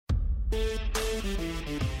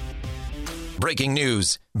breaking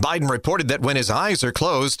news. Biden reported that when his eyes are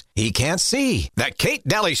closed, he can't see. The Kate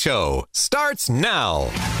Dalley Show starts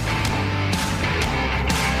now.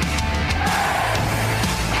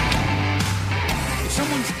 If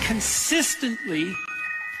someone's consistently,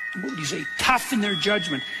 what would you say, tough in their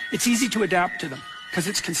judgment, it's easy to adapt to them because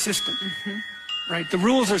it's consistent. Right? The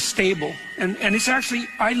rules are stable. And it's actually,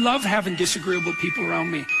 I love having disagreeable people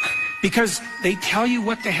around me because they tell you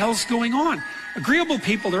what the hell's going on. Agreeable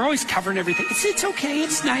people, they're always covering everything. It's okay,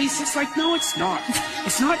 it's nice. It's like, no, it's not.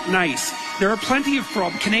 It's not nice. There are plenty of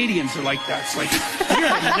problems. Canadians are like that. It's like,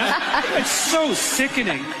 it's so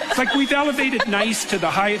sickening. It's like we've elevated nice to the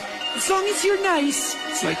highest. As long as you're nice.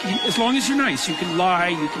 It's like, as long as you're nice, you can lie,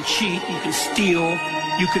 you can cheat, you can steal,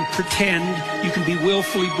 you can pretend, you can be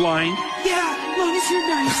willfully blind. Yeah, as long as you're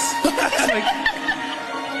nice. It's like,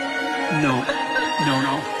 no.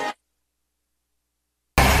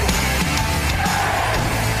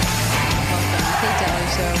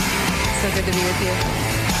 So good to be with you.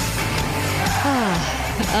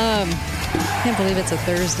 Can't believe it's a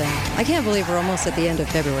Thursday. I can't believe we're almost at the end of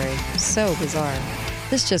February. So bizarre.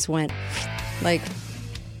 This just went like,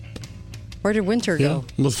 where did winter go?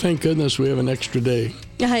 Well, thank goodness we have an extra day.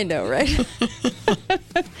 I know, right?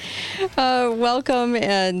 Welcome.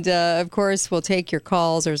 And of course, we'll take your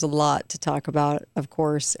calls. There's a lot to talk about, of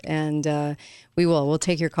course. And we'll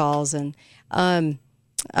take your calls. And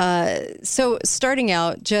so starting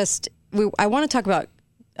out, I want to talk about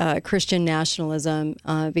Christian nationalism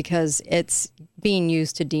because it's being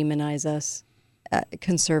used to demonize us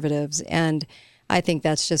conservatives. And I think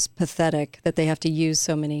that's just pathetic that they have to use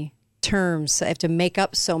so many terms. They have to make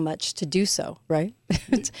up so much to do so, right?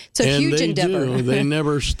 It's a huge endeavor. Do. They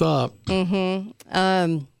never stop. And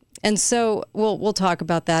so we'll talk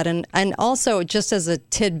about that. And also, just as a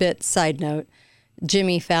tidbit side note,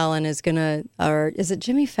 Jimmy Fallon is going to, or is it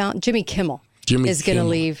Jimmy Fallon? Jimmy Kimmel is going to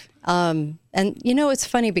leave. And, it's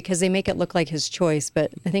funny because they make it look like his choice,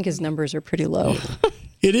 but I think his numbers are pretty low.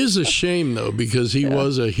 It is a shame, though, because he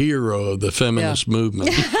was a hero of the feminist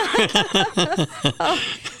movement.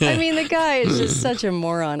 I mean, the guy is just such a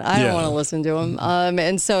moron. I don't want to listen to him.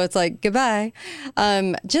 And so it's like, goodbye.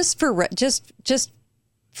 Just for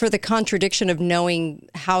the contradiction of knowing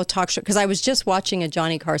how talk show, because I was just watching a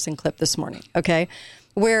Johnny Carson clip this morning, okay,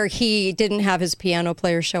 where he didn't have his piano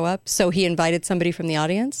player show up, so he invited somebody from the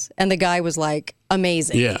audience, and the guy was like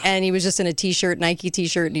amazing. Yeah. And he was just in a t-shirt, Nike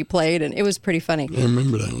t-shirt, and he played, and it was pretty funny. I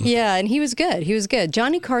remember that one. Yeah, and he was good.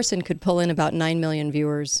 Johnny Carson could pull in about 9 million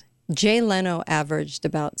viewers. Jay Leno averaged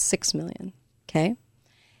about 6 million, okay?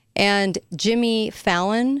 And Jimmy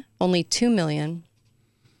Fallon, only 2 million.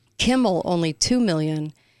 Kimmel, only 2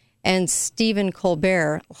 million. And Stephen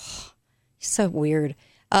Colbert, he's so weird,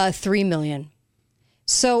 3 million.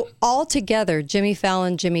 So altogether, Jimmy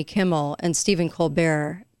Fallon, Jimmy Kimmel, and Stephen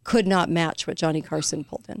Colbert could not match what Johnny Carson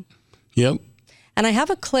pulled in. Yep. And I have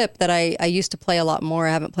a clip that I used to play a lot more,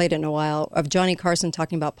 I haven't played it in a while, of Johnny Carson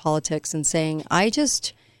talking about politics and saying, I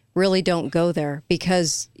just really don't go there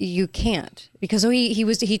because you can't. Because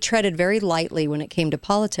he treaded very lightly when it came to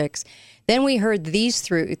politics. Then we heard these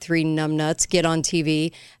three numbnuts get on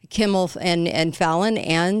TV, Kimmel and Fallon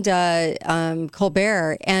and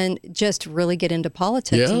Colbert, and just really get into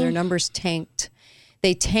politics, and their numbers tanked.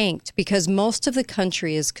 They tanked because most of the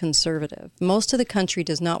country is conservative. Most of the country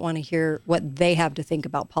does not want to hear what they have to think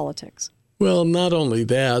about politics. Well, not only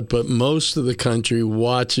that, but most of the country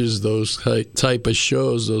watches those type of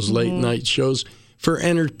shows, those late night shows, for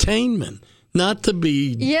entertainment. Not to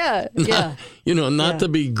be, to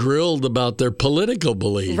be grilled about their political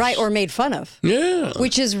beliefs. Right, or made fun of. Yeah.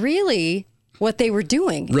 Which is really what they were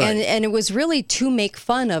doing. Right. And it was really to make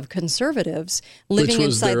fun of conservatives living Which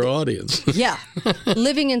was inside their audience.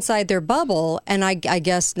 Living inside their bubble, and I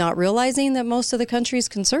guess not realizing that most of the country is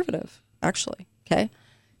conservative, actually. Okay?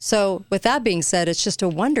 So with that being said, it's just a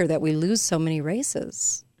wonder that we lose so many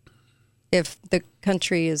races if the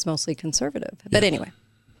country is mostly conservative. But anyway.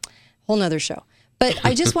 Whole nother show. But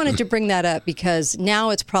I just wanted to bring that up because now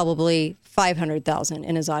it's probably 500,000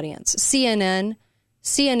 in his audience. CNN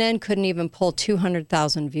couldn't even pull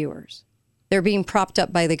 200,000 viewers. They're being propped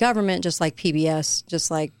up by the government, just like PBS,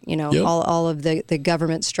 just like, all of the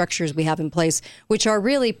government structures we have in place, which are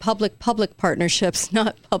really public-public partnerships,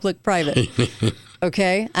 not public-private.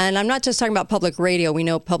 Okay? And I'm not just talking about public radio. We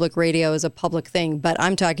know public radio is a public thing, but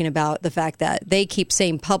I'm talking about the fact that they keep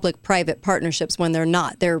saying public-private partnerships when they're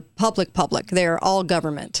not. They're public-public. They're all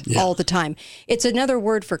government all the time. It's another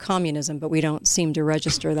word for communism, but we don't seem to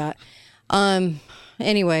register that.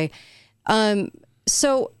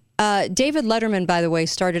 So David Letterman, by the way,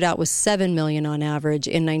 started out with 7 million on average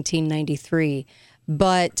in 1993.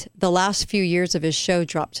 But the last few years of his show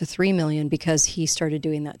dropped to 3 million because he started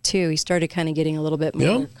doing that too. He started kind of getting a little bit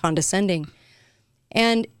more condescending.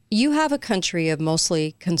 And you have a country of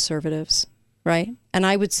mostly conservatives, right? And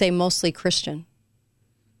I would say mostly Christian.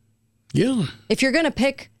 Yeah. If you're going to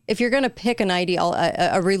pick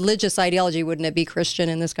a religious ideology, wouldn't it be Christian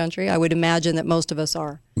in this country? I would imagine that most of us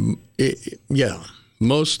are. Yeah,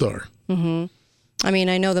 most are. Mm-hmm. I mean,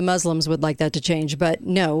 I know the Muslims would like that to change, but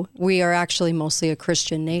no, we are actually mostly a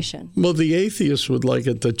Christian nation. Well, the atheists would like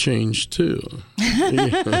it to change too.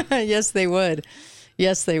 Yes, they would.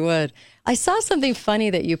 Yes, they would. I saw something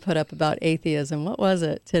funny that you put up about atheism. What was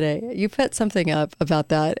it today? You put something up about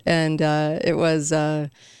that, and it was,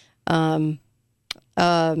 AI.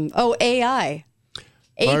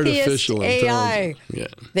 Artificial AI. Yeah.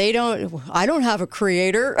 I don't have a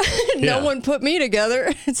creator. No one put me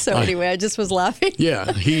together. So anyway, I just was laughing.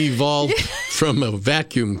 Yeah, he evolved from a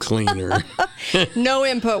vacuum cleaner. No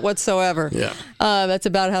input whatsoever. Yeah. That's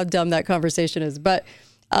about how dumb that conversation is. But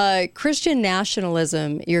Christian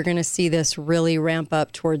nationalism, you're going to see this really ramp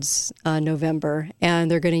up towards November.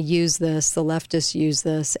 And they're going to use this, the leftists use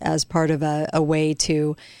this as part of a way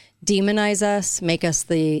to demonize us, make us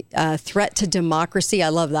the threat to democracy. I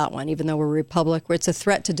love that one, even though we're a republic, where it's a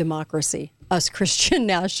threat to democracy, us Christian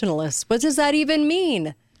nationalists. What does that even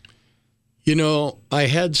mean? You know, I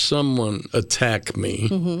had someone attack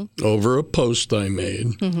me over a post I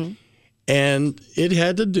made, and it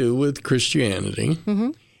had to do with Christianity.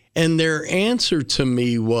 And their answer to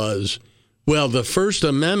me was, well, the First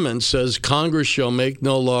Amendment says Congress shall make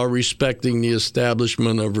no law respecting the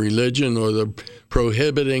establishment of religion or the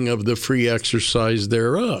prohibiting of the free exercise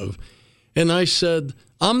thereof. And I said,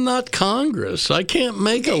 I'm not Congress. I can't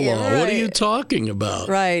make a law. Right. What are you talking about?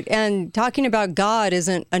 Right. And talking about God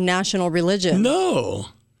isn't a national religion. No.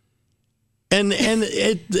 And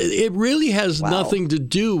it really has nothing to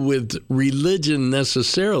do with religion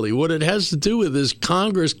necessarily. What it has to do with is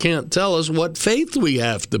Congress can't tell us what faith we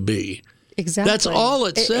have to be. Exactly. That's all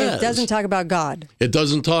it says. It doesn't talk about God. It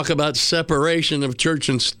doesn't talk about separation of church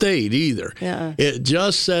and state either. Yeah. It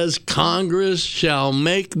just says Congress shall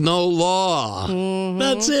make no law.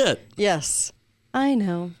 That's it. Yes, I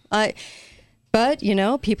know. But, you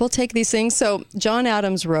know, people take these things. So John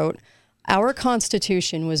Adams wrote, our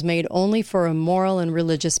Constitution was made only for a moral and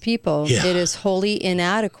religious people. Yeah. It is wholly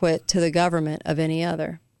inadequate to the government of any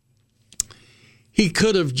other. He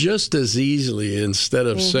could have just as easily, instead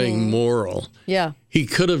of saying moral, he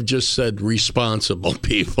could have just said responsible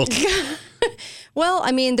people. Well,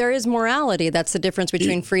 I mean, there is morality. That's the difference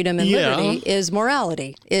between freedom and liberty, is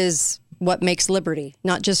morality, is what makes liberty.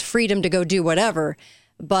 Not just freedom to go do whatever,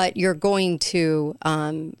 but you're going to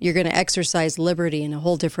exercise liberty in a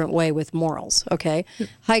whole different way with morals, okay?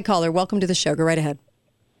 Hi, caller. Welcome to the show. Go right ahead.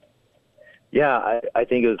 Yeah, I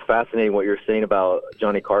think it was fascinating what you're saying about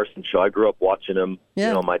Johnny Carson's show. I grew up watching him, you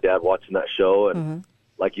know, my dad watching that show. And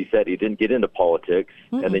like you said, he didn't get into politics.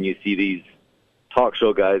 And then you see these talk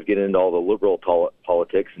show guys get into all the liberal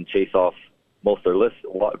politics and chase off most of their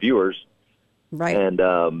viewers. Right.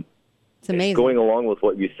 And it's amazing. Going along with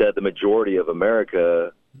what you said, the majority of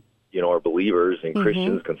America, you know, are believers and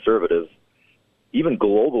Christians, conservatives. Even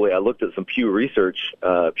globally, I looked at some Pew Research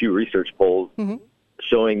polls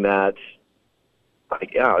showing that,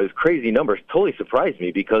 it was crazy numbers. Totally surprised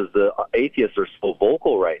me because the atheists are so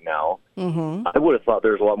vocal right now. I would have thought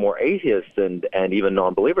there's a lot more atheists and even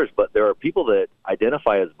non-believers, but there are people that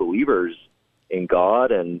identify as believers in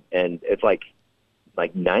God, and it's like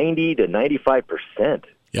 90 to 95%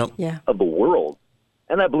 of the world.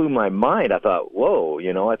 And that blew my mind. I thought, whoa,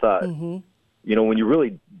 you know, you know, when you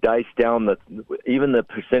really dice down even the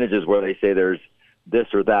percentages where they say there's this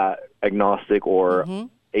or that agnostic or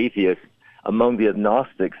atheist, among the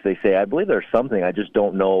agnostics, they say, I believe there's something, I just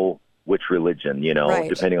don't know which religion, you know,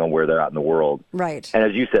 depending on where they're at in the world. Right. And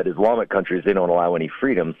as you said, Islamic countries, they don't allow any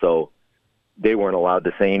freedom, so they weren't allowed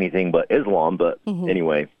to say anything but Islam. But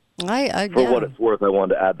anyway, for what it's worth, I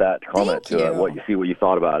wanted to add that comment to what you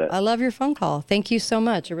thought about it. I love your phone call. Thank you so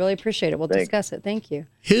much. I really appreciate it. We'll discuss it. Thank you.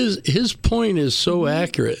 His point is so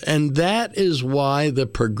accurate, and that is why the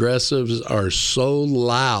progressives are so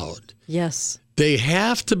loud. Yes. They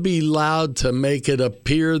have to be loud to make it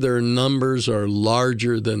appear their numbers are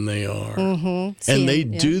larger than they are. And they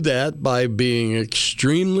do that by being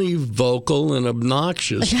extremely vocal and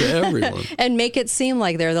obnoxious to everyone. And make it seem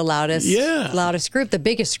like they're the loudest group, the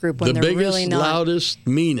biggest group, when they're really not. The biggest, loudest,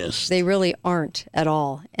 meanest. They really aren't at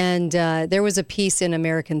all. And there was a piece in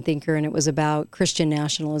American Thinker, and it was about Christian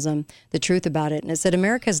nationalism, the truth about it. And it said,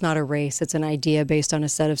 America is not a race. It's an idea based on a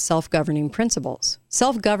set of self-governing principles.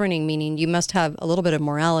 Self-governing meaning you must have a little bit of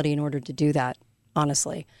morality in order to do that.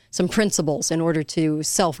 honestly, some principles in order to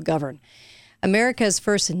self-govern. America's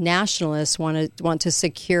first nationalists want to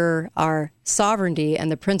secure our sovereignty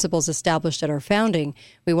and the principles established at our founding.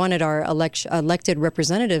 We wanted our elected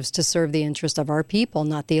representatives to serve the interest of our people,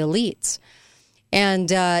 not the elites.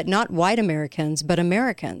 And not white Americans, but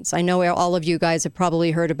Americans. I know all of you guys have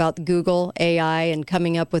probably heard about Google AI and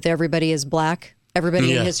coming up with everybody is black.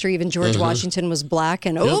 Everybody in history, even George Washington was black,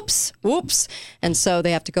 and oops. And so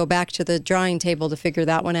they have to go back to the drawing table to figure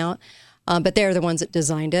that one out. But they're the ones that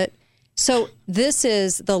designed it. So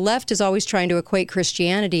the left is always trying to equate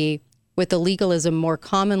Christianity with the legalism more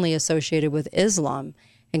commonly associated with Islam.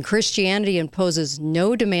 And Christianity imposes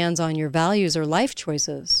no demands on your values or life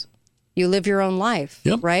choices. You live your own life,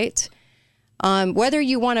 right? Whether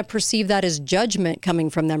you want to perceive that as judgment coming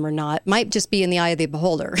from them or not might just be in the eye of the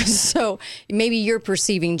beholder. So maybe you're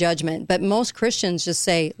perceiving judgment, but most Christians just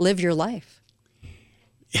say, live your life.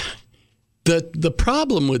 The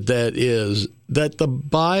problem with that is that the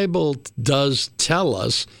Bible does tell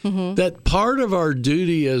us that part of our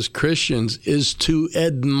duty as Christians is to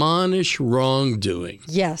admonish wrongdoing.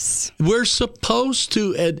 Yes. We're supposed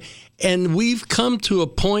to, and we've come to a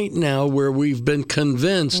point now where we've been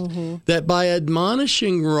convinced that by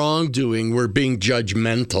admonishing wrongdoing, we're being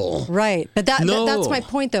judgmental. Right. But that's my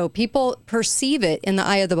point, though. People perceive it in the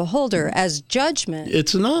eye of the beholder as judgment.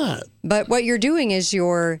 It's not. But what you're doing is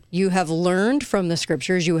you have learned from the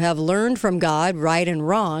scriptures, you have learned from God right and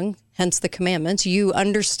wrong, hence the commandments. You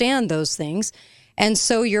understand those things. And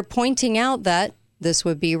so you're pointing out that this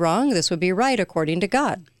would be wrong, this would be right according to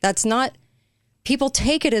God. That's not, people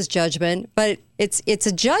take it as judgment, but it's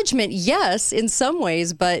a judgment, yes, in some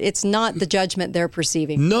ways, but it's not the judgment they're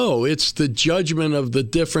perceiving. No, it's the judgment of the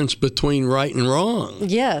difference between right and wrong.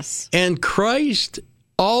 Yes. And Christ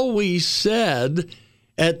always said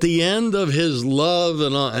at the end of his love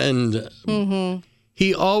and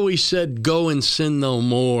he always said, go and sin no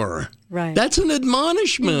more. Right. That's an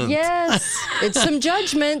admonishment. Yes. It's some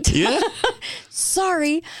judgment. Yeah.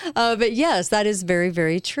 Sorry. But yes, that is very,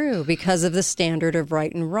 very true because of the standard of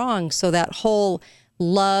right and wrong. So that whole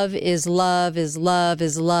love is love is love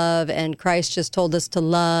is love. And Christ just told us to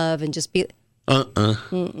love and just be.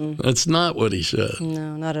 That's not what he said.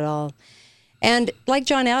 No, not at all. And like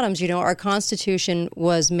John Adams, our Constitution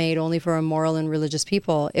was made only for a moral and religious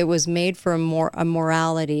people. It was made for a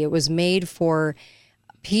morality. It was made for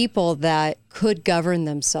people that could govern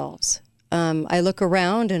themselves. I look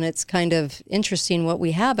around and it's kind of interesting what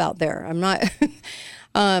we have out there.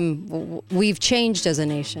 We've changed as a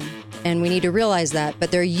nation and we need to realize that,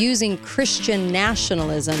 but they're using Christian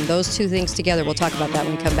nationalism, those two things together. We'll talk about that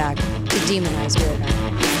when we come back, to demonize America.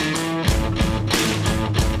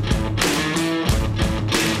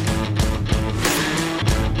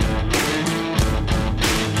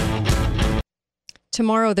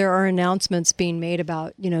 Tomorrow there are announcements being made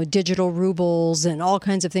about, digital rubles and all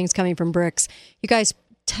kinds of things coming from BRICS. You guys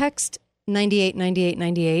text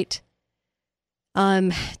 989898.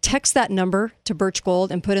 Text that number to Birch Gold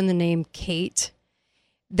and put in the name Kate.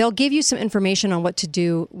 They'll give you some information on what to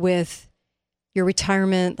do with your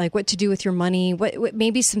retirement, like what to do with your money, what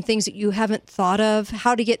maybe some things that you haven't thought of,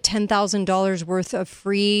 how to get $10,000 worth of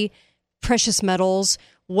free precious metals,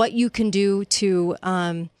 what you can do to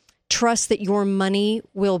trust that your money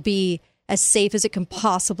will be as safe as it can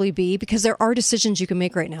possibly be, because there are decisions you can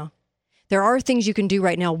make right now. There are things you can do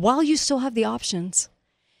right now while you still have the options.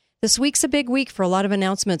 This week's a big week for a lot of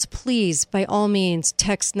announcements. Please, by all means,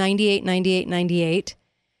 text 989898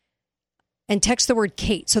 and text the word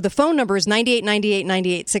Kate. So the phone number is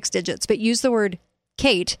 989898, 6 digits, but use the word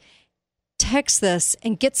Kate. Text this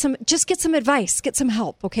and get some advice, get some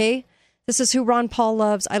help, okay? This is who Ron Paul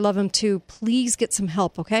loves. I love him too. Please get some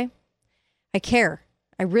help, okay? I care.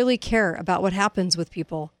 I really care about what happens with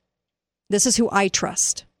people. This is who I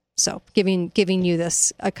trust. So giving you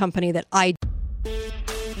this, a company that I...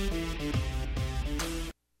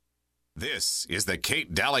 This is the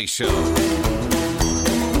Kate Dalley Show.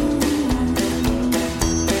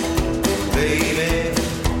 Baby,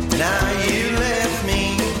 now you left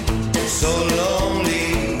me so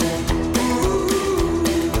lonely. Ooh.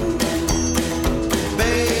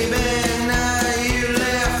 Baby, now you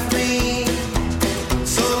left me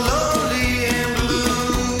so lonely and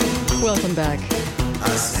blue. Welcome back.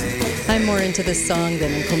 I'm more into this song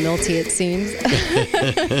than Uncle Milty, it seems.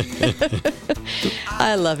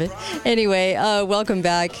 I love it. Anyway, welcome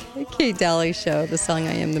back. Kate Dalley Show, the song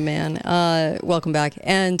I Am the Man. Welcome back.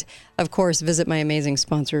 And, of course, visit my amazing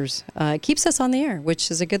sponsors. It keeps us on the air,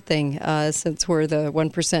 which is a good thing, since we're the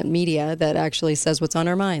 1% media that actually says what's on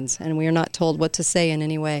our minds, and we are not told what to say in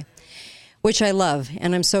any way. which I love,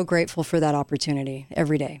 and I'm so grateful for that opportunity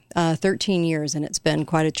every day. 13 years, and it's been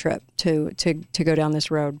quite a trip to go down this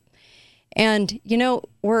road. And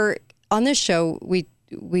we're on this show. We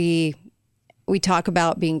talk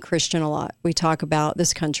about being Christian a lot. We talk about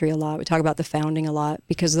this country a lot. We talk about the founding a lot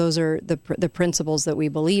because those are the principles that we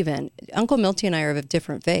believe in. Uncle Milty and I are of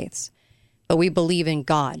different faiths, but we believe in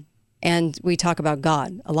God, and we talk about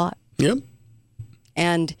God a lot. Yep.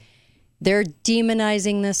 And they're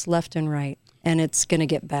demonizing this left and right, and it's going to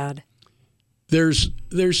get bad. There's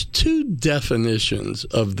two definitions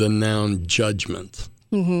of the noun judgment.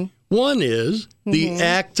 Mm-hmm. One is the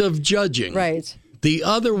act of judging. Right. The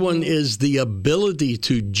other one is the ability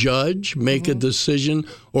to judge, make a decision,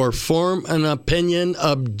 or form an opinion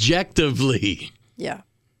objectively. Yeah.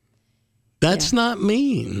 That's not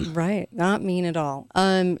mean. Right. Not mean at all.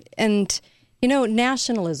 And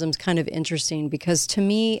nationalism is kind of interesting because to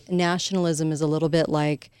me, nationalism is a little bit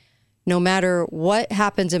like no matter what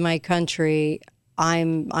happens in my country,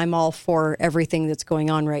 I'm all for everything that's going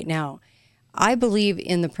on right now. I believe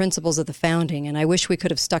in the principles of the founding, and I wish we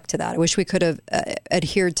could have stuck to that. I wish we could have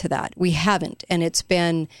adhered to that. We haven't, and it's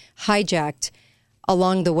been hijacked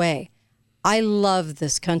along the way. I love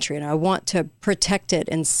this country, and I want to protect it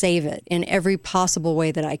and save it in every possible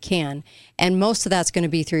way that I can. And most of that's going to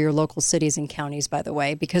be through your local cities and counties, by the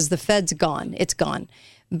way, because the Fed's gone. It's gone.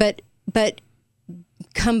 But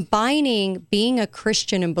combining being a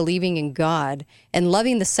Christian and believing in God and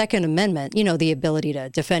loving the Second Amendment, the ability to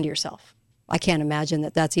defend yourself. I can't imagine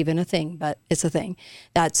that that's even a thing, but it's a thing.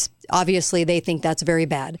 That's obviously they think that's very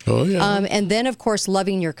bad. Oh, yeah. And then, of course,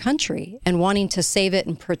 loving your country and wanting to save it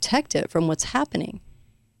and protect it from what's happening.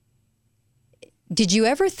 Did you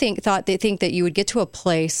ever think that you would get to a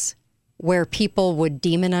place where people would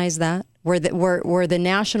demonize that, where the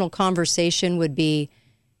national conversation would be,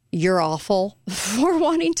 you're awful for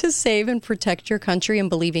wanting to save and protect your country and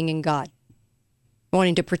believing in God,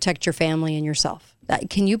 wanting to protect your family and yourself?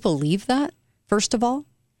 Can you believe that? First of all,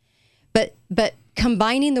 but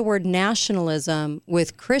combining the word nationalism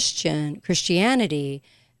with Christianity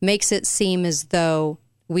makes it seem as though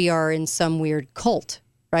we are in some weird cult,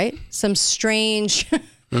 right? Some strange,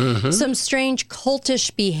 some strange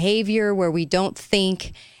cultish behavior where we don't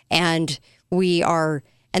think, and we are,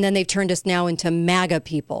 and then they've turned us now into MAGA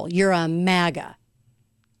people. You're a MAGA.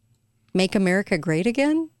 Make America Great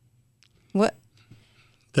Again? What?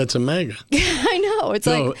 That's a MAGA. I know.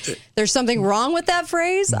 It's there's something wrong with that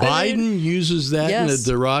phrase. Biden uses that in a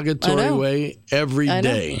derogatory way every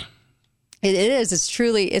day. It is. It's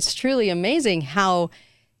truly amazing how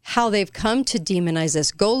they've come to demonize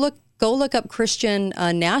this. Go look up Christian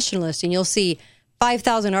nationalists, and you'll see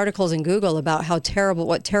 5,000 articles in Google about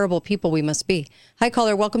what terrible people we must be. Hi,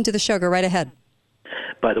 caller. Welcome to the show. Go right ahead.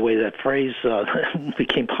 By the way, that phrase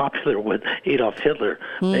became popular with Adolf Hitler,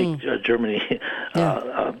 make Germany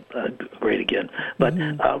great again. But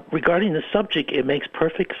regarding the subject, it makes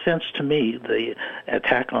perfect sense to me, the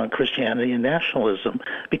attack on Christianity and nationalism,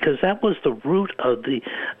 because that was the root of the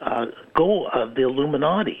goal of the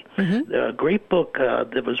Illuminati. A great book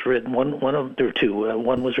that was written, one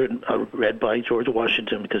was read by George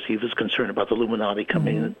Washington because he was concerned about the Illuminati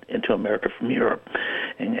coming into America from Europe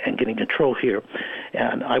and getting control here.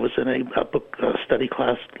 And I was in a book study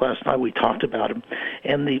class last night. We talked about him,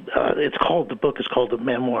 and the book is called The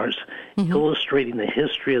Memoirs, illustrating the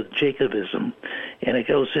history of Jacobinism, and it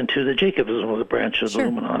goes into the Jacobinism of the branch of the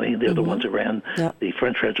Illuminati. They're the ones that ran the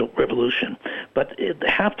French Revolution. But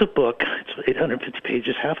half the book, it's 850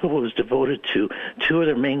 pages, half of it was devoted to two of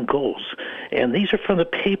their main goals, and these are from the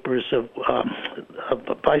papers of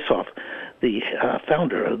Weishaupt, the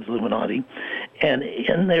founder of the Illuminati, and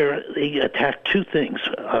in there they attacked two things.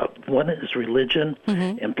 One is religion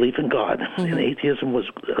and belief in God, and atheism was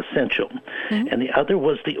essential. And the other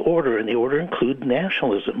was the order, and the order included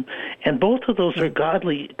nationalism. And both of those are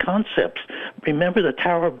godly concepts. Remember the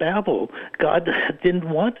Tower of Babel. God didn't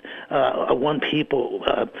want a one people,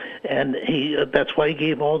 and that's why he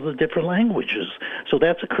gave all the different languages. So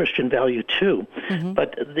that's a Christian value too.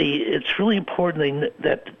 But it's really important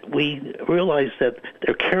that we realize that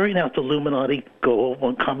they're carrying out the Illuminati goal,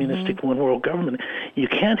 one communistic, one world government. You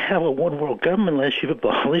can't have a one world government unless you've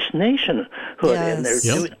abolished nationhood. And they're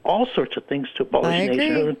doing all sorts of things to abolish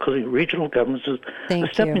nationhood, including regional governments as a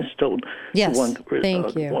stepping stone to one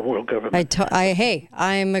world government.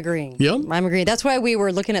 I'm agreeing. Yep. I'm agreeing. That's why we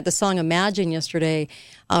were looking at the song Imagine yesterday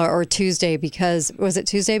or Tuesday, because was it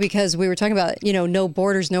Tuesday? Because we were talking about, no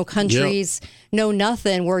borders, no countries, no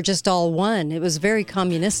nothing. We're just all one. It was very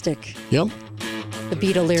communistic. Yep. The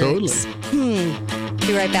Beatle lyrics. Totally.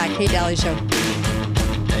 Be right back. Kate Dalley Show.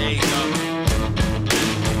 There you go.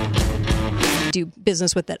 do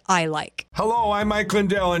business with that I like. Hello, I'm Mike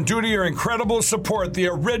Lindell, and due to your incredible support, the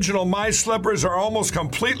original My Slippers are almost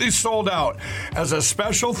completely sold out. As a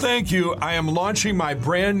special thank you, I am launching my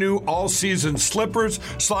brand new all-season slippers,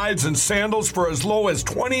 slides, and sandals for as low as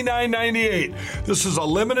 $29.98. This is a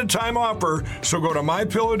limited time offer, so go to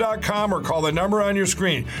mypillow.com or call the number on your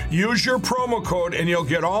screen. Use your promo code and you'll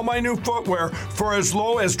get all my new footwear for as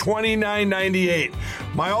low as $29.98.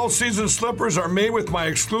 My all-season slippers are made with my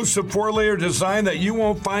exclusive 4-layer design that you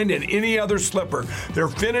won't find in any other slipper. They're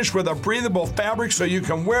finished with a breathable fabric so you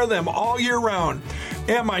can wear them all year round.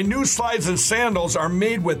 And my new slides and sandals are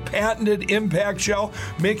made with patented impact gel,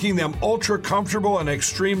 making them ultra comfortable and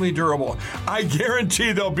extremely durable. I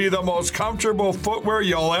guarantee they'll be the most comfortable footwear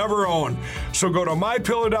you'll ever own. So go to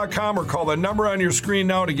mypillow.com or call the number on your screen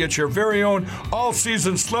now to get your very own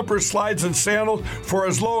all-season slippers, slides, and sandals for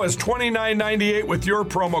as low as $29.98 with your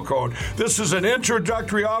promo code. This is an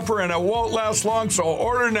introductory offer and it won't last long, so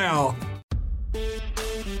order now.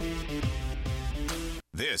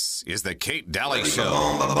 This is the Kate Dalley Show.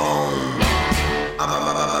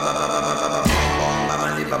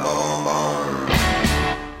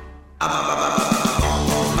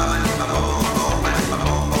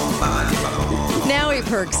 Now he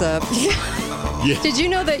perks up. Yeah. Did you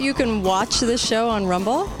know that you can watch this show on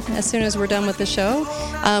Rumble as soon as we're done with the show?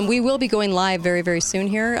 We will be going live very, very soon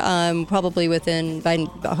here. Probably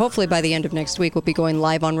hopefully by the end of next week, we'll be going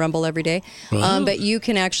live on Rumble every day. But you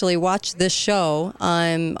can actually watch this show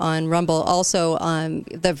on Rumble. Also,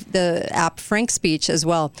 the app Frank Speech as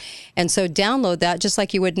well. And so download that just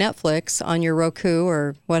like you would Netflix on your Roku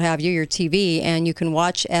or what have you, your TV, and you can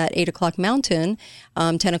watch at 8 o'clock Mountain,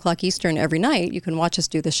 10 o'clock Eastern every night. You can watch us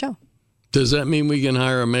do the show. Does that mean we can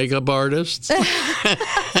hire a makeup artist?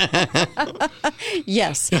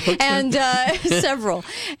 Yes, okay. And several.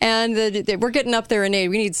 And we're getting up there in age.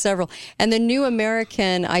 We need several. And the New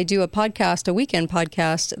American, I do a weekend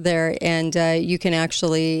podcast there, and you can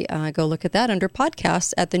actually go look at that under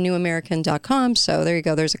podcasts at thenewamerican.com. So there you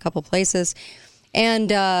go. There's a couple places. And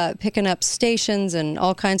picking up stations and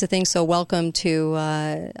all kinds of things. So welcome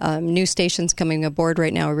to new stations coming aboard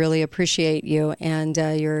right now. I really appreciate you and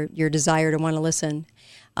your desire to want to listen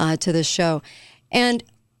to this show. And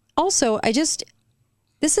also,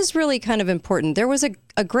 this is really kind of important. There was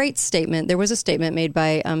a great statement. There was a statement made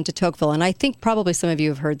by de Tocqueville, and I think probably some of you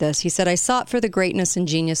have heard this. He said, "I sought for the greatness and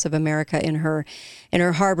genius of America in her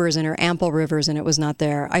harbors and her ample rivers, and it was not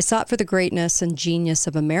there. I sought for the greatness and genius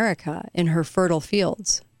of America in her fertile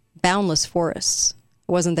fields, boundless forests.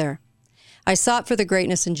 It wasn't there. I sought for the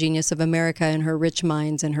greatness and genius of America in her rich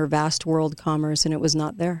mines and her vast world commerce, and it was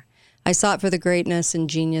not there. I sought for the greatness and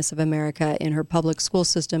genius of America in her public school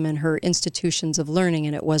system and her institutions of learning,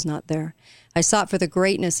 and it was not there. I sought for the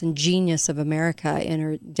greatness and genius of America in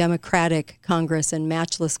her democratic Congress and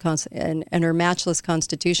her matchless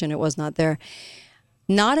Constitution. It was not there.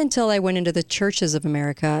 Not until I went into the churches of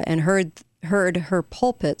America and heard her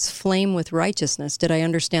pulpits flame with righteousness did I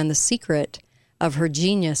understand the secret of her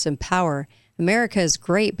genius and power. America is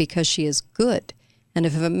great because she is good. And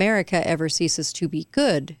if America ever ceases to be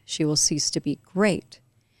good, she will cease to be great."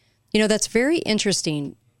 You know, that's very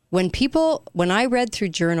interesting. When I read through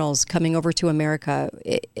journals coming over to America,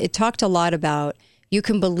 it talked a lot about you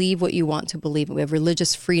can believe what you want to believe. We have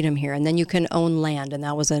religious freedom here, and then you can own land, and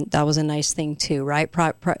that was a nice thing too, right?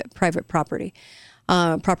 Private property,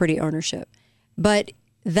 property ownership. But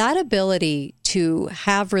that ability to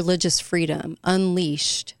have religious freedom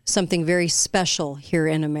unleashed something very special here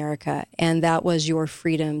in America, and that was your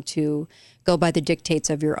freedom to go by the dictates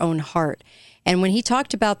of your own heart. And when he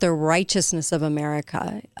talked about the righteousness of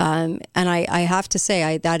America, and I have to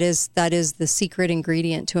say that is the secret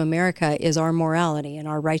ingredient to America is our morality and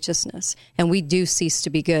our righteousness, and we do cease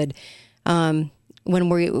to be good. When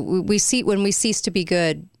we cease to be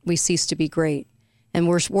good, we cease to be great. And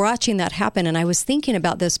we're watching that happen. And I was thinking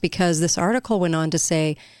about this because this article went on to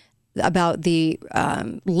say about the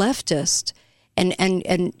leftist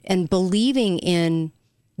and believing in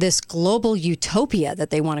this global utopia that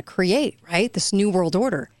they want to create, right? This new world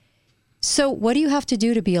order. So what do you have to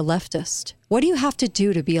do to be a leftist? What do you have to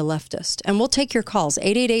do to be a leftist? And we'll take your calls,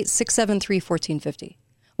 888-673-1450.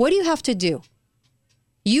 What do you have to do?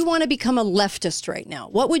 You want to become a leftist right now.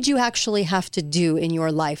 What would you actually have to do in your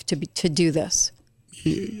life to do this?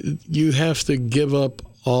 You have to give up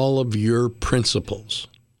all of your principles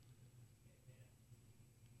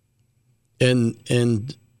and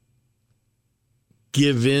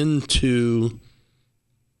give in to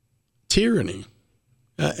tyranny.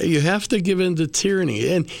 You have to give in to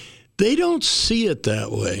tyranny. And they don't see it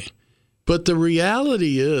that way. But the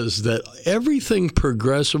reality is that everything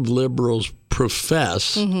progressive liberals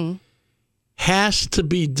profess has to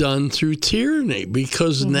be done through tyranny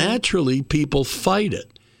because naturally people fight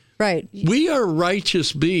it. Right. We are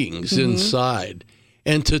righteous beings inside.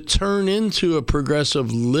 And to turn into a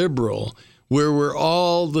progressive liberal where we're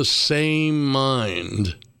all the same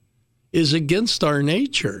mind is against our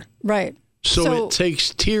nature. Right. So it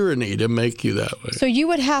takes tyranny to make you that way. So you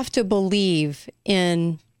would have to believe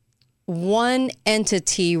in one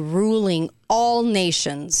entity ruling all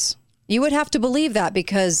nations. You would have to believe that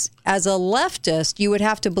because as a leftist, you would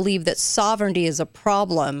have to believe that sovereignty is a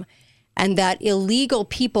problem and that illegal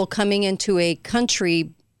people coming into a country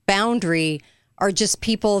boundary are just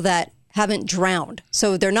people that haven't drowned.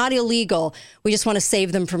 So they're not illegal. We just want to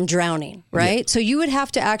save them from drowning, right? Yeah. So you would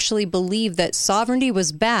have to actually believe that sovereignty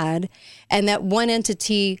was bad and that one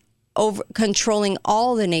entity controlling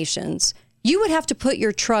all the nations. You would have to put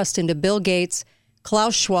your trust into Bill Gates,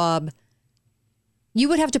 Klaus Schwab. You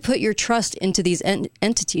would have to put your trust into these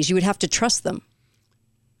entities. You would have to trust them.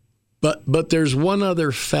 But there's one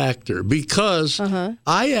other factor, because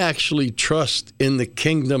I actually trust in the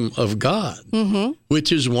kingdom of God,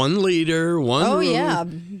 which is one leader, one rule. Yeah,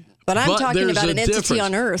 but I'm talking about an entity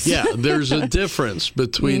on earth. Yeah, there's a difference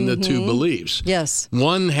between the two beliefs. Yes.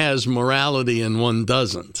 One has morality and one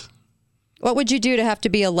doesn't. What would you do to have to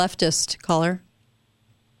be a leftist, caller?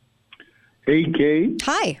 Hey, Kate.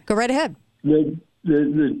 Hi, go right ahead.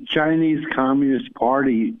 The Chinese Communist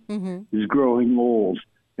Party is growing old.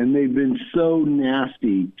 And they've been so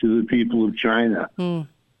nasty to the people of China.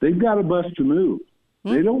 They've got a bust to move.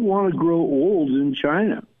 They don't want to grow old in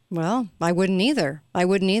China. Well, I wouldn't either.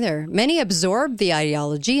 Many absorb the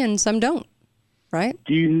ideology and some don't, right?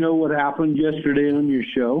 Do you know what happened yesterday on your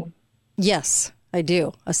show? Yes, I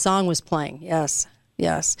do. A song was playing. Yes.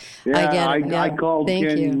 Yeah, I get it. I called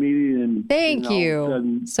Kenny Media and Thank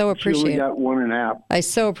you. So appreciate it. Got 1.5. I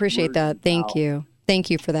so appreciate that. Thank you. Thank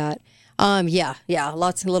you for that.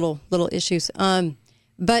 Lots of little issues.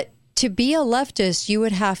 But to be a leftist, you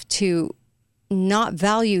would have to not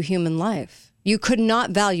value human life. You could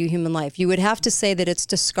not value human life. You would have to say that it's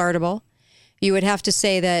discardable. You would have to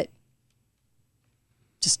say that it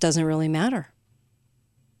just doesn't really matter.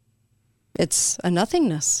 It's a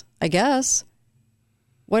nothingness, I guess.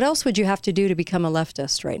 What else would you have to do to become a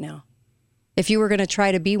leftist right now if you were going to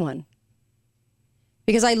try to be one?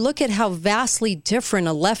 Because I look at how vastly different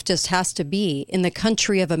a leftist has to be in the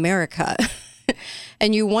country of America.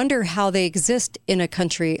 And you wonder how they exist in a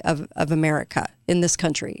country of America, in this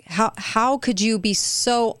country. How could you be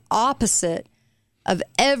so opposite of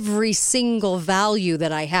every single value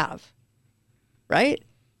that I have? Right?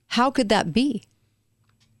 How could that be?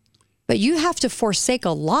 But you have to forsake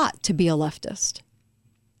a lot to be a leftist.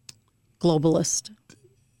 Globalist.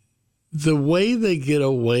 The way they get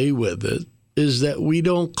away with it is that we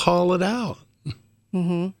don't call it out.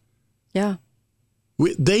 Yeah.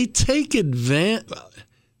 They take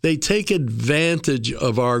advantage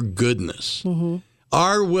of our goodness,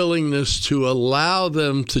 our willingness to allow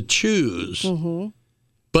them to choose.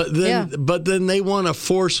 But then they want to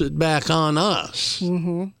force it back on us.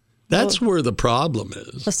 That's where the problem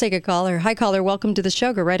is. Let's take a caller. Hi, caller. Welcome to the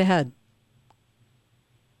show. Go right ahead.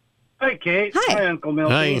 Hi, Kate. Hi. Hi, Uncle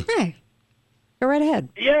Milty. Hi. Go right ahead.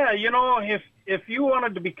 Yeah, if you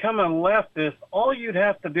wanted to become a leftist, all you'd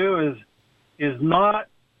have to do is not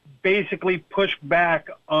basically push back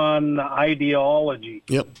on the ideology.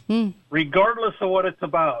 Yep. Regardless of what it's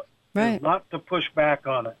about. Right. Not to push back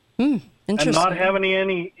on it. Interesting. And not have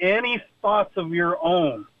any thoughts of your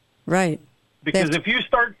own. Right. Because if you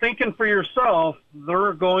start thinking for yourself,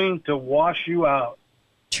 they're going to wash you out.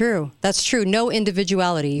 True. That's true. No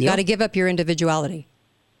individuality. You got to give up your individuality.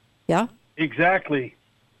 Yeah? Exactly.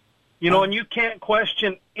 And you can't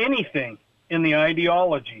question anything in the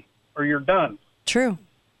ideology or you're done. True.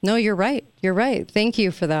 No, you're right. You're right. Thank you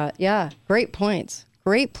for that. Yeah. Great points.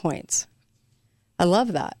 I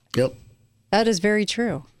love that. Yep. That is very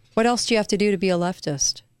true. What else do you have to do to be a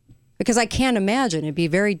leftist? Because I can't imagine. It'd be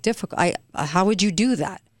very difficult. How would you do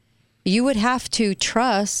that? You would have to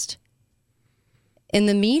trust in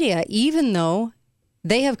the media, even though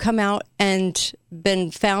they have come out and been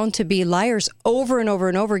found to be liars over and over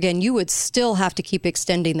and over again. You would still have to keep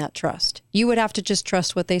extending that trust. You would have to just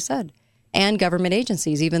trust what they said. And government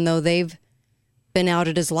agencies, even though they've been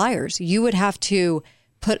outed as liars. You would have to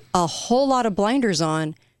put a whole lot of blinders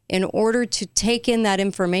on in order to take in that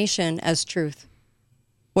information as truth,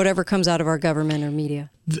 whatever comes out of our government or media.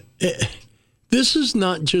 This is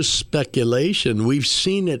not just speculation. We've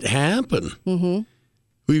seen it happen.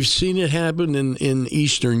 We've seen it happen in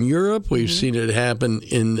Eastern Europe. We've seen it happen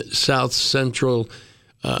in South Central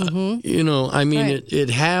You know, I mean, it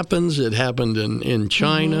happens. It happened in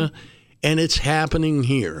China, and it's happening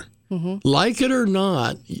here. Like it or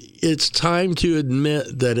not, it's time to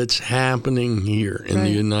admit that it's happening here in the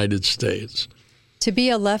United States. To be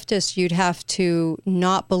a leftist, you'd have to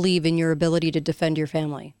not believe in your ability to defend your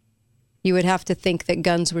family. You would have to think that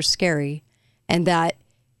guns were scary and that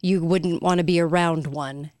you wouldn't want to be around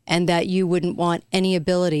one and that you wouldn't want any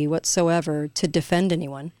ability whatsoever to defend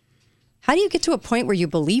anyone. How do you get to a point where you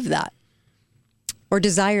believe that or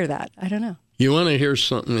desire that? I don't know. You want to hear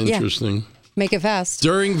something interesting? Yeah. Make it fast.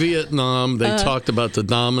 During Vietnam, they talked about the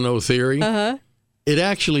domino theory. It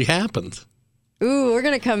actually happened. Ooh, we're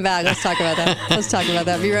going to come back. Let's talk about that. Let's talk about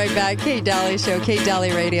that. Be right back. Kate Dalley Show,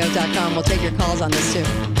 KateDalleyRadio.com. We'll take your calls on this, too.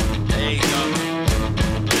 There you go.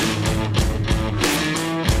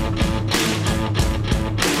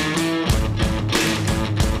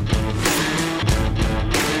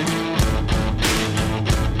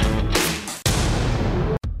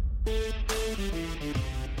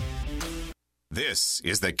 This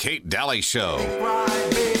is the Kate Dalley Show.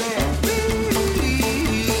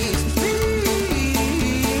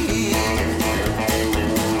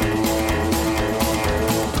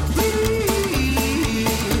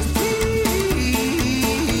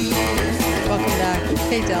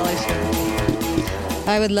 Kate Dalley Show.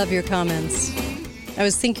 I would love your comments. I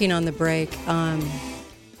was thinking on the break,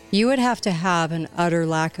 you would have to have an utter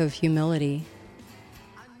lack of humility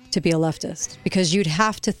to be a leftist because you'd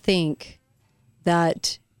have to think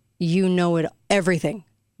that you know everything,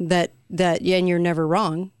 that and you're never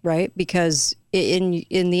wrong, right? Because in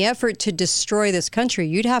the effort to destroy this country,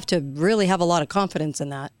 you'd have to really have a lot of confidence in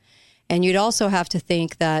that. And you'd also have to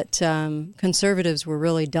think that conservatives were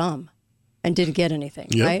really dumb and didn't get anything,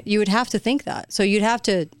 right? You would have to think that. So you'd have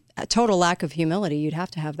to, a total lack of humility, you'd have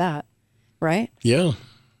to have that, right? Yeah,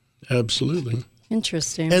 absolutely.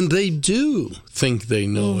 Interesting. And they do think they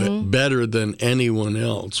know it better than anyone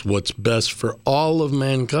else, what's best for all of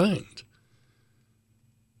mankind.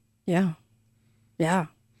 Yeah. Yeah.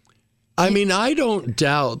 I mean, I don't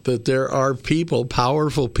doubt that there are people,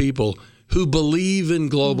 powerful people, who believe in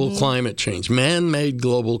global climate change, man-made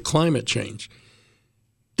global climate change.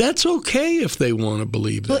 That's okay if they want to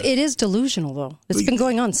believe that. Well, it is delusional, though. It's been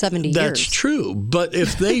going on 70 years. That's true. But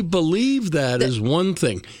if they believe that is one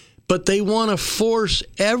thing. But they want to force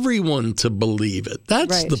everyone to believe it.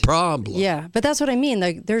 That's the problem. Yeah, but that's what I mean.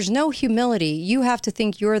 Like, there's no humility. You have to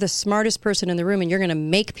think you're the smartest person in the room and you're going to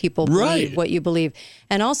make people believe what you believe.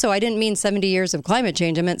 And also, I didn't mean 70 years of climate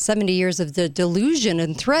change. I meant 70 years of the delusion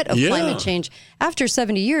and threat of climate change. After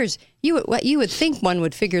 70 years, you would think one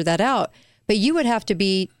would figure that out. But you would have to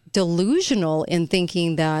be delusional in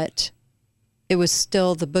thinking that it was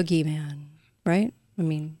still the boogeyman, right? I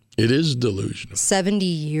mean, it is delusional. 70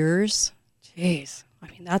 years? Jeez. I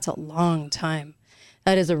mean, that's a long time.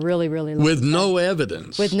 That is a really, really long time. With no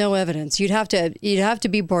evidence. With no evidence. You'd have to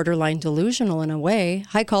be borderline delusional in a way.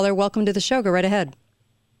 Hi, caller. Welcome to the show. Go right ahead.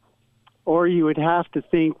 Or you would have to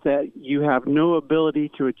think that you have no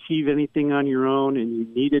ability to achieve anything on your own and you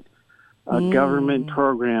needed a government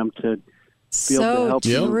program to be able to help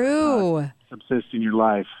you subsist in your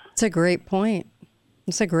life. It's a great point.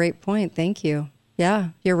 It's a great point. Thank you. Yeah,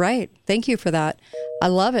 you're right. Thank you for that. I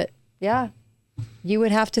love it. Yeah. You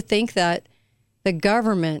would have to think that the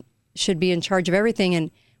government should be in charge of everything.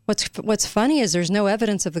 And what's funny is there's no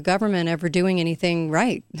evidence of the government ever doing anything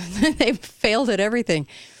right. They've failed at everything.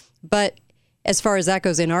 But as far as that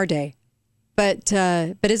goes in our day. But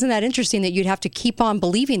isn't that interesting that you'd have to keep on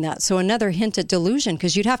believing that? So another hint at delusion,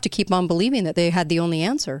 because you'd have to keep on believing that they had the only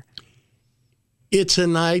answer. It's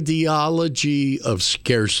an ideology of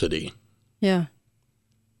scarcity. Yeah.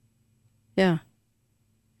 Yeah.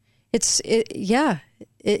 It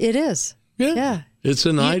is. Yeah. It's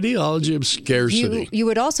an ideology of scarcity. You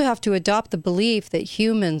would also have to adopt the belief that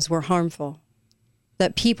humans were harmful,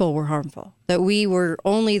 that people were harmful, that we were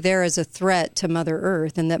only there as a threat to Mother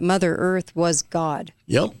Earth, and that Mother Earth was God.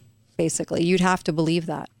 Yep. Basically, you'd have to believe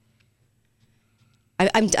that.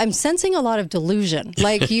 I'm sensing a lot of delusion,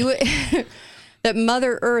 like that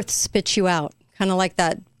Mother Earth spits you out, kind of like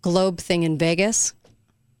that globe thing in Vegas.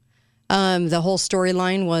 The whole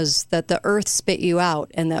storyline was that the Earth spit you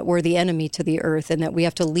out, and that we're the enemy to the Earth, and that we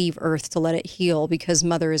have to leave Earth to let it heal because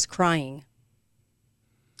Mother is crying.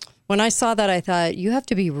 When I saw that, I thought, you have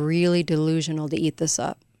to be really delusional to eat this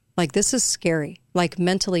up. Like, this is scary, like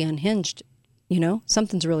mentally unhinged,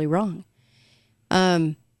 something's really wrong.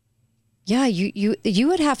 Yeah, you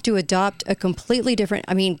would have to adopt a completely different,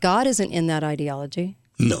 God isn't in that ideology.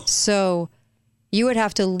 No. So you would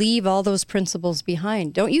have to leave all those principles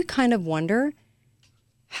behind. Don't you kind of wonder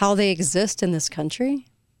how they exist in this country?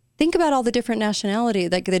 think about all the different nationality,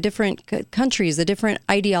 like the different countries, the different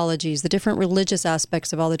ideologies, the different religious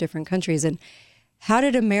aspects of all the different countries. And how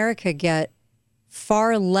did America get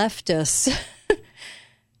far leftists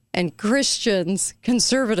and Christians,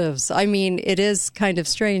 conservatives? I mean, it is kind of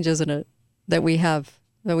strange, isn't it, that we have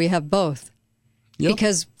both? Yep.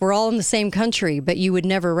 Because we're all in the same country, but you would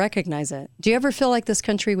never recognize it. Do you ever feel like this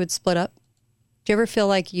country would split up? Do you ever feel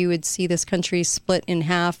like you would see this country split in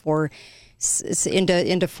half or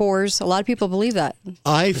into fours? A lot of people believe that.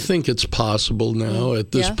 I think it's possible now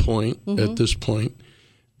at this point. Mm-hmm. At this point,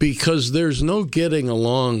 because there's no getting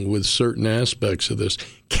along with certain aspects of this.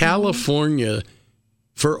 California,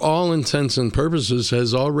 for all intents and purposes,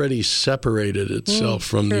 has already separated itself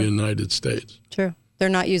from the United States. True. They're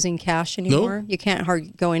not using cash anymore. Nope. You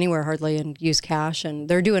can't go anywhere hardly and use cash, and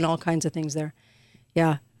they're doing all kinds of things there.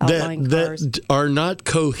 Yeah, outlawing cars. That are not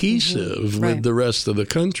cohesive with the rest of the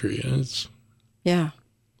country. Yeah.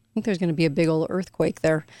 I think there's going to be a big old earthquake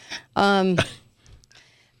there.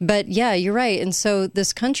 But yeah, you're right. And so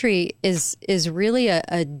this country is really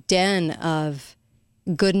a den of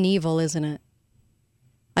good and evil, isn't it?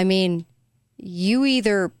 I mean, you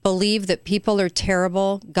either believe that people are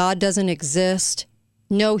terrible, God doesn't exist,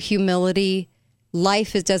 no humility,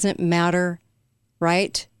 life doesn't matter,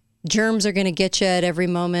 right? Germs are going to get you at every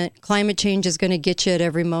moment. Climate change is going to get you at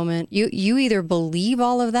every moment. You either believe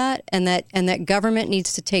all of that and that government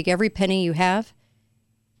needs to take every penny you have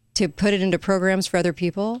to put it into programs for other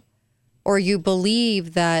people, or you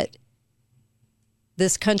believe that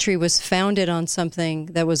this country was founded on something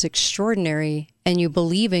that was extraordinary, and you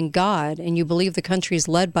believe in God, and you believe the country is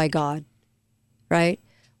led by God, right?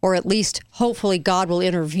 Or at least, hopefully, God will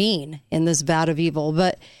intervene in this vat of evil.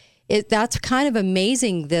 But that's kind of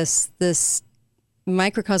amazing, this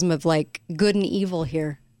microcosm of like good and evil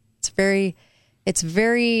here. It's very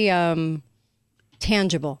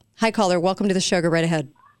tangible. Hi, caller. Welcome to the show. Go right ahead.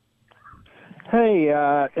 Hey,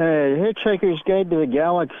 Hitchhiker's Guide to the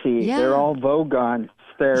Galaxy. Yeah. They're all Vogons.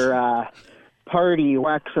 Their party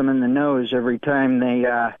whacks them in the nose every time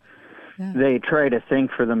they try to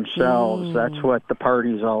think for themselves. That's what the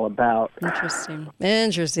party's all about. Interesting.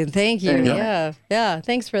 Thank you. Yeah.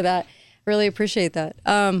 Thanks for that. Really appreciate that.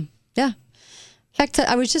 Yeah. In fact,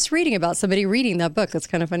 I was just reading about somebody reading that book. That's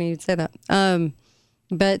kind of funny you'd say that.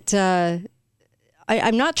 But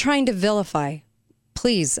I'm not trying to vilify.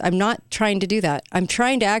 Please, I'm not trying to do that. I'm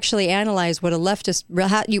trying to actually analyze what a leftist,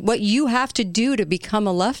 what you have to do to become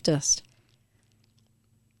a leftist.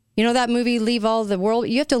 You know that movie, Leave All the World?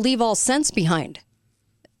 You have to leave all sense behind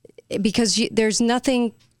because there's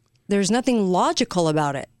nothing logical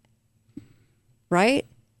about it, right?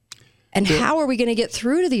 And how are we going to get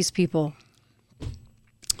through to these people?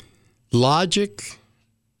 Logic,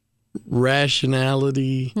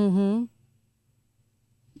 rationality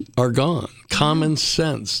are gone. Common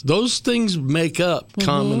sense. Those things make up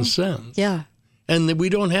common sense. Yeah. And we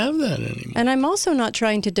don't have that anymore. And I'm also not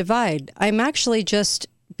trying to divide. I'm actually just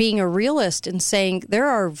being a realist and saying there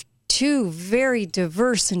are two very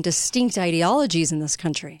diverse and distinct ideologies in this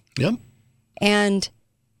country. Yep. And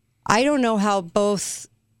I don't know how both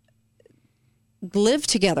live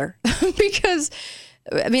together because,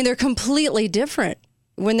 I mean, they're completely different.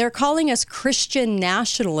 When they're calling us Christian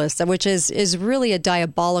nationalists, which is really a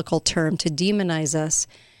diabolical term to demonize us,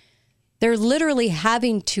 they're literally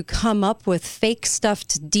having to come up with fake stuff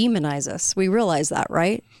to demonize us. We realize that,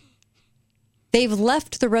 right? They've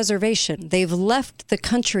left the reservation. They've left the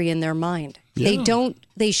country in their mind. Yeah.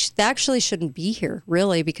 They actually shouldn't be here,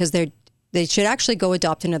 really, because they should actually go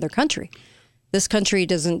adopt another country. This country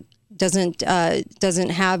doesn't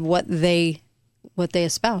have what they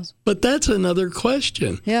espouse. But that's another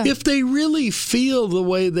question. Yeah. If they really feel the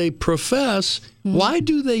way they profess, why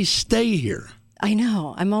do they stay here? I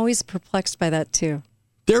know. I'm always perplexed by that, too.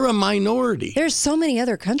 They're a minority. There's so many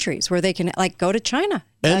other countries where they can, like, go to China.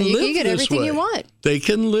 And you get everything you want. They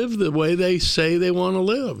can live the way they say they want to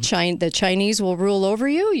live. The Chinese will rule over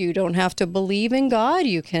you. You don't have to believe in God.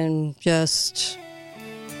 You can just...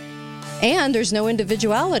 And there's no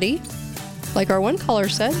individuality. Like our one caller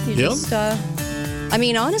said. You just... I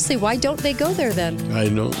mean, honestly, why don't they go there then? I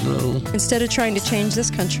don't know. Instead of trying to change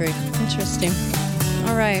this country. Interesting.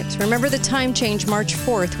 All right. Remember the time change, March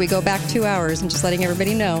 4th. We go back 2 hours. I'm just letting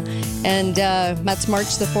everybody know. And that's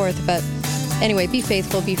March the 4th. But anyway, be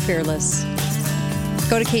faithful, be fearless.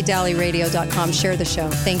 Go to KateDalleyRadio.com. Share the show.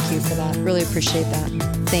 Thank you for that. Really appreciate that.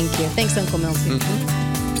 Thank you. Thanks, Uncle Milty.